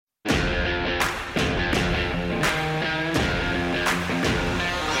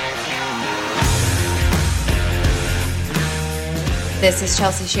This is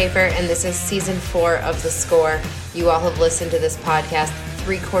Chelsea Schaefer, and this is Season 4 of The Score. You all have listened to this podcast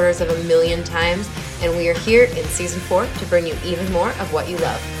 750,000 times, and we are here in Season 4 to bring you even more of what you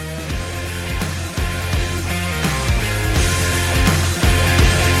love.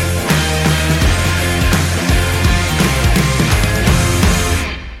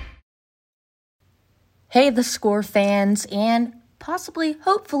 Hey, The Score fans, and possibly,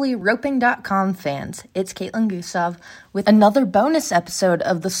 hopefully, roping.com fans. It's Caitlin Gusov with another bonus episode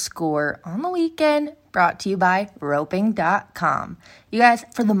of The Score on the weekend, brought to you by roping.com. You guys,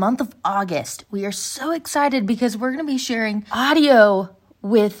 for the month of August, we are so excited because we're going to be sharing audio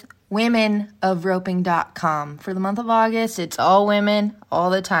with women of roping.com. For the month of August, it's all women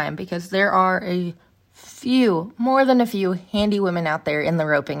all the time because there are more than a few handy women out there in the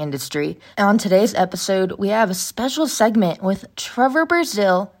roping industry. On today's episode, we have a special segment with Trevor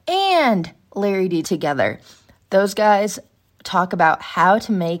Brazile and Lari D together. Those guys talk about how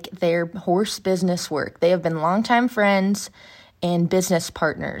to make their horse business work. They have been longtime friends and business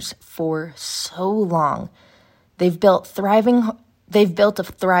partners for so long. They've built a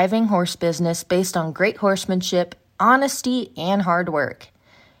thriving horse business based on great horsemanship, honesty, and hard work.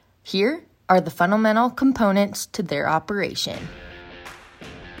 Here are the fundamental components to their operation.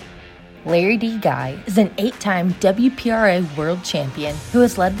 Lari D. Guy is an 8-time WPRA world champion who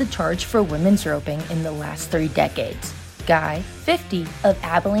has led the charge for women's roping in the last 3 decades. Guy, 50, of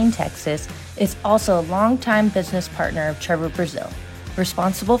Abilene, Texas, is also a longtime business partner of Trevor Brazile,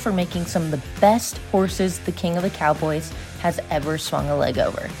 responsible for making some of the best horses the King of the Cowboys has ever swung a leg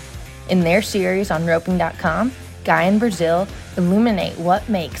over. In their series on roping.com, Guy and Brazile illuminate what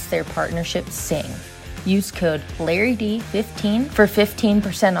makes their partnership sing. Use code LARID15 for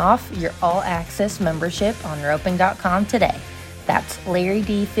 15% off your all-access membership on roping.com today. That's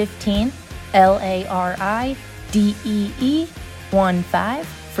LARID15, LARIDEE15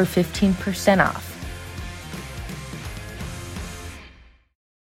 for 15% off.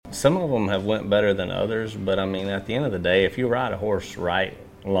 Some of them have went better than others, but I mean, at the end of the day, if you ride a horse right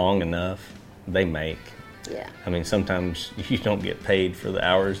long enough, they make. Yeah. I mean, sometimes you don't get paid for the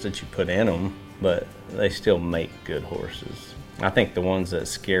hours that you put in them, but they still make good horses. I think the ones that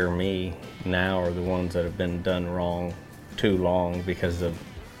scare me now are the ones that have been done wrong too long because of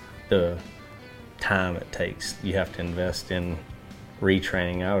the time it takes. You have to invest in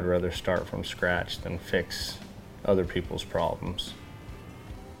retraining. I would rather start from scratch than fix other people's problems.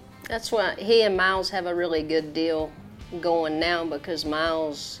 That's why he and Miles have a really good deal going now, because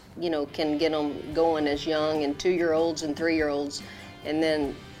Miles, can get them going as young and 2-year-olds and 3-year-olds, and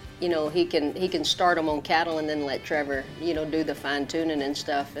then, he can start them on cattle and then let Trevor, do the fine tuning and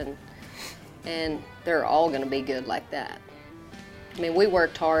stuff, and they're all going to be good like that. I mean, we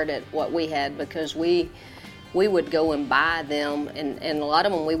worked hard at what we had because we would go and buy them, and a lot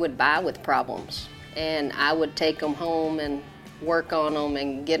of them we would buy with problems, and I would take them home and work on them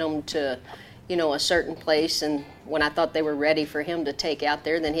and get them to a certain place, and when I thought they were ready for him to take out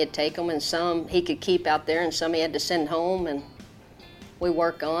there, then he'd take them, and some he could keep out there and some he had to send home, and we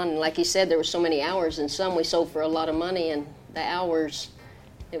work on. And like he said, there were so many hours, and some we sold for a lot of money, and the hours,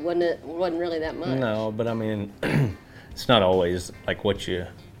 it wasn't really that much. No, but I mean, it's not always like we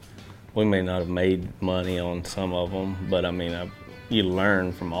may not have made money on some of them, but I mean, you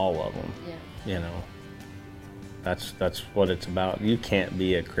learn from all of them. Yeah. That's what it's about. You can't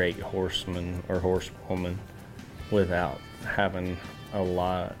be a great horseman or horsewoman without having a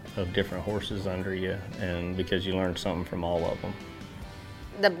lot of different horses under you, and because you learn something from all of them.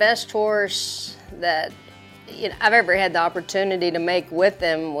 The best horse that I've ever had the opportunity to make with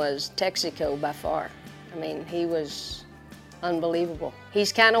him was Texaco by far. I mean, he was unbelievable.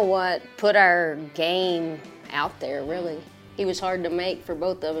 He's kind of what put our game out there, really. He was hard to make for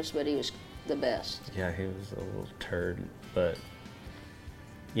both of us, but he was the best. Yeah, he was a little turd, but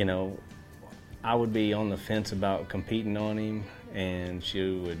I would be on the fence about competing on him, and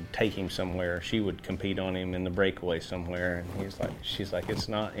she would take him somewhere. She would compete on him in the breakaway somewhere, and she's like, it's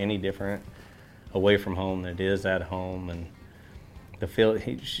not any different away from home than it is at home, and the feel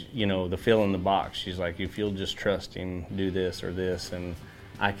in the box. She's like, if you'll just trust him, do this or this, and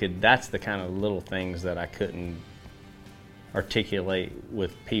that's the kind of little things that I couldn't articulate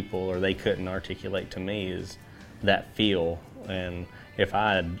with people, or they couldn't articulate to me, is that feel. And if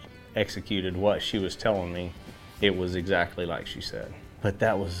I had executed what she was telling me, it was exactly like she said. But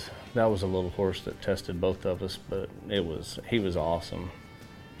that was a little horse that tested both of us, but he was awesome.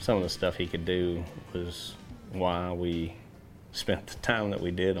 Some of the stuff he could do was why we spent the time that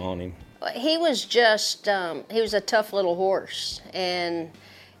we did on him. He was just he was a tough little horse, and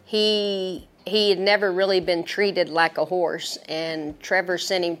he he had never really been treated like a horse, and Trevor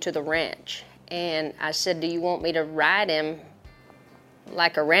sent him to the ranch. And I said, do you want me to ride him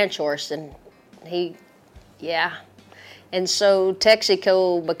like a ranch horse? And he, yeah. And so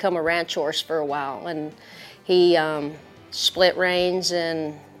Texaco become a ranch horse for a while, and he split reins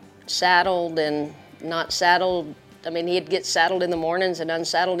and saddled and not saddled. I mean, he'd get saddled in the mornings and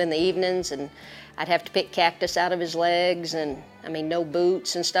unsaddled in the evenings, and I'd have to pick cactus out of his legs, and I mean, no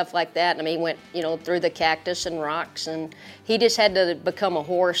boots and stuff like that. I mean, he went, through the cactus and rocks, and he just had to become a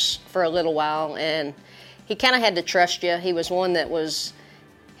horse for a little while, and he kind of had to trust you. He was one that was,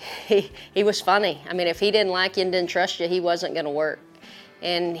 he was funny. I mean, if he didn't like you and didn't trust you, he wasn't going to work.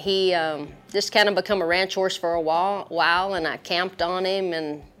 And he just kind of become a ranch horse for a while, and I camped on him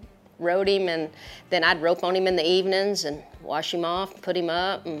and rode him, and then I'd rope on him in the evenings and wash him off, put him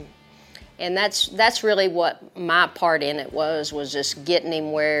up, and that's really what my part in it was just getting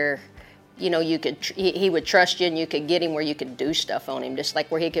him where, you could he would trust you, and you could get him where you could do stuff on him, just like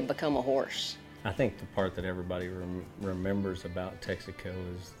where he could become a horse. I think the part that everybody remembers about Texaco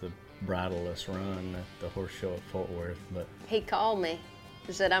is the bridleless run at the horse show at Fort Worth. But he called me.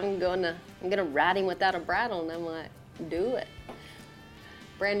 He said, I'm gonna ride him without a bridle, and I'm like, do it.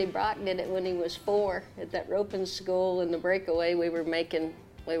 Brandy Brock did it when he was 4 at that roping school in the breakaway. We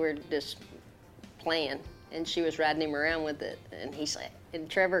were just playing, and she was riding him around with it. And he said, and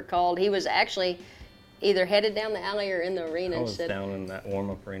Trevor called. He was actually either headed down the alley or in the arena. I was down in that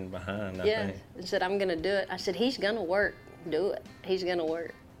warm-up arena behind, I think. And said, I'm gonna do it. I said, he's gonna work. Do it. He's gonna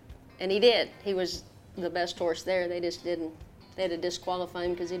work. And he did. He was the best horse there. They just didn't. They had to disqualify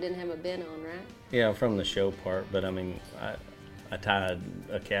him because he didn't have a bin on, right? Yeah, from the show part. But I mean, I tied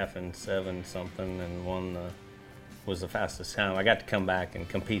a calf in 7 something and was the fastest time. I got to come back and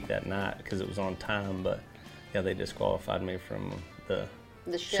compete that night because it was on time. But yeah, they disqualified me from the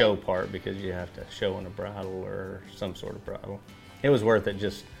show part because you have to show in a bridle or some sort of bridle. It was worth it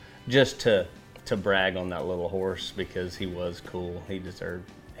just to brag on that little horse because he was cool. He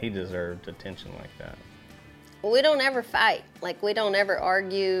deserved attention like that. We don't ever fight. Like, we don't ever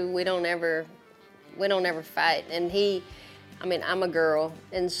argue. We don't ever fight. And I'm a girl,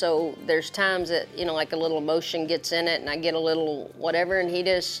 and so there's times that, like a little emotion gets in it, and I get a little whatever, and he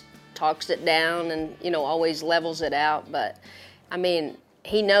just talks it down and, always levels it out. But, I mean,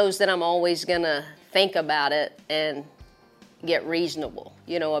 he knows that I'm always going to think about it and get reasonable,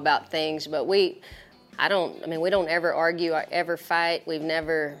 about things. But we don't ever argue or ever fight. We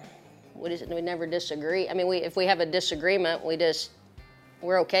never disagree. I mean, if we have a disagreement,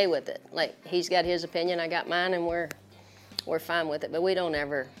 we're okay with it. Like, he's got his opinion, I got mine, and we're fine with it. But we don't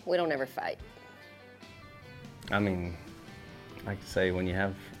ever fight. I mean, like I say, when you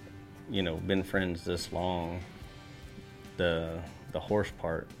have, been friends this long, the horse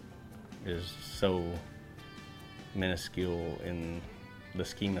part is so minuscule in the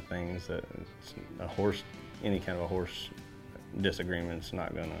scheme of things that any kind of a horse disagreement's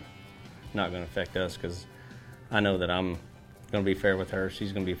not gonna affect us, because I know that I'm gonna be fair with her,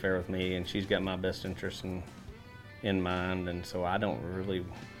 she's gonna be fair with me, and she's got my best interest in mind, and so I don't really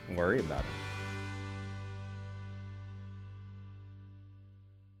worry about it.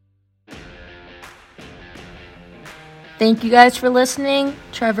 Thank you guys for listening.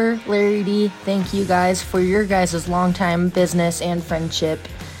 Trevor, Larry D, thank you guys for your guys' longtime business and friendship.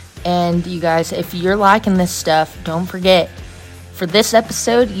 And you guys, if you're liking this stuff, don't forget, for this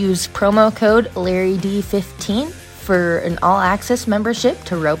episode, use promo code LarryD15 for an all-access membership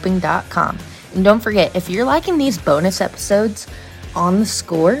to roping.com. And don't forget, if you're liking these bonus episodes on the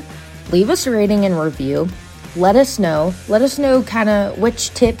score, leave us a rating and review. Let us know kind of which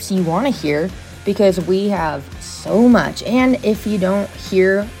tips you want to hear, because we have so much. And if you don't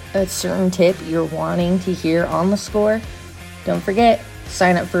hear a certain tip you're wanting to hear on the score, don't forget,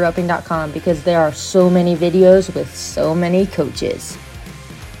 sign up for roping.com, because there are so many videos with so many coaches.